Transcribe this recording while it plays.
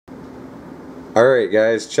Alright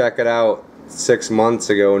guys, check it out. 6 months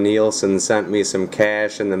ago Nielsen sent me some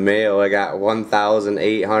cash in the mail. I got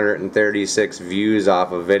 1,836 views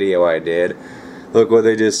off a video I did. Look what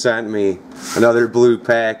they just sent me. Another blue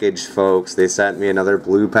package, folks. They sent me another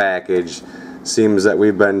blue package. Seems that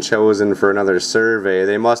we've been chosen for another survey.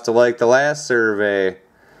 They must have liked the last survey.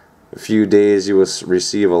 A few days you will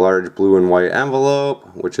receive a large blue and white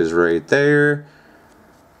envelope, which is right there.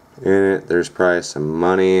 In it, there's probably some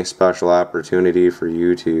money, special opportunity for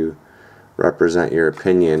you to represent your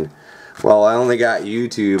opinion. Well, I only got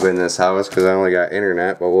YouTube in this house because I only got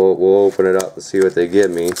internet, but we'll open it up and see what they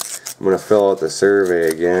give me. I'm going to fill out the survey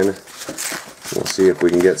again. We'll see if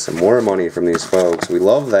we can get some more money from these folks. We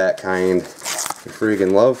love that kind. We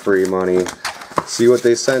freaking love free money. See what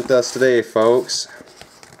they sent us today, folks.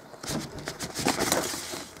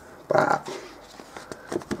 Bop.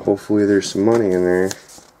 Hopefully there's some money in there.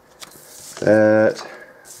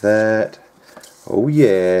 That, oh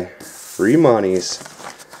yeah, free monies.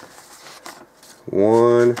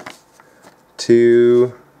 1,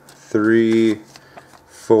 2, 3,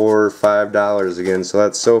 4, $5 again. So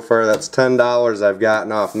that's so far that's $10 I've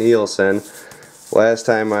gotten off Nielsen. Last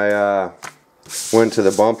time I went to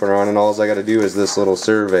the bump and run, and all I got to do is this little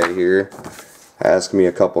survey here. Ask me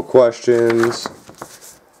a couple questions,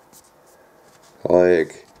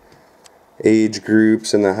 like age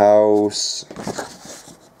groups in the house,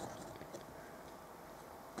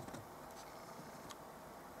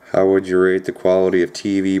 how would you rate the quality of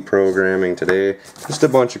TV programming today? Just a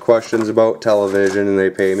bunch of questions about television, and they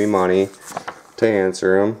pay me money to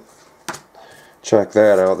answer them. Check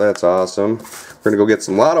that out, that's awesome. We're gonna go get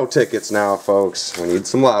some lotto tickets now, folks. We need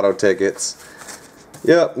some lotto tickets.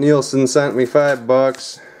 Yep, Nielsen sent me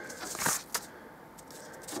 $5.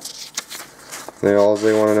 All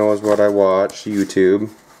they want to know is what I watch. YouTube,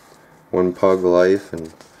 One Pug Life,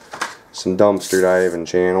 and some dumpster diving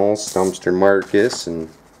channels, Dumpster Marcus, and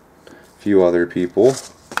a few other people.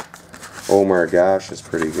 Oh my gosh, it's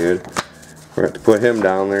pretty good. We're going to put him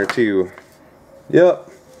down there too. Yep,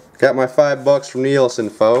 got my $5 from Nielsen,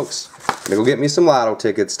 folks. Gonna go get me some lotto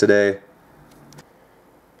tickets today.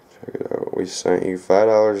 Check it out. We sent you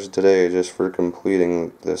 $5 today just for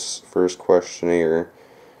completing this first questionnaire.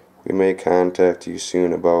 We may contact you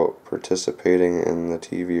soon about participating in the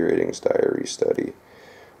TV Ratings Diary study.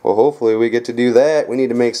 Well, hopefully we get to do that. We need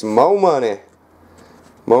to make some more money.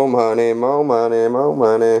 More money, more money, more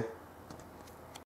money.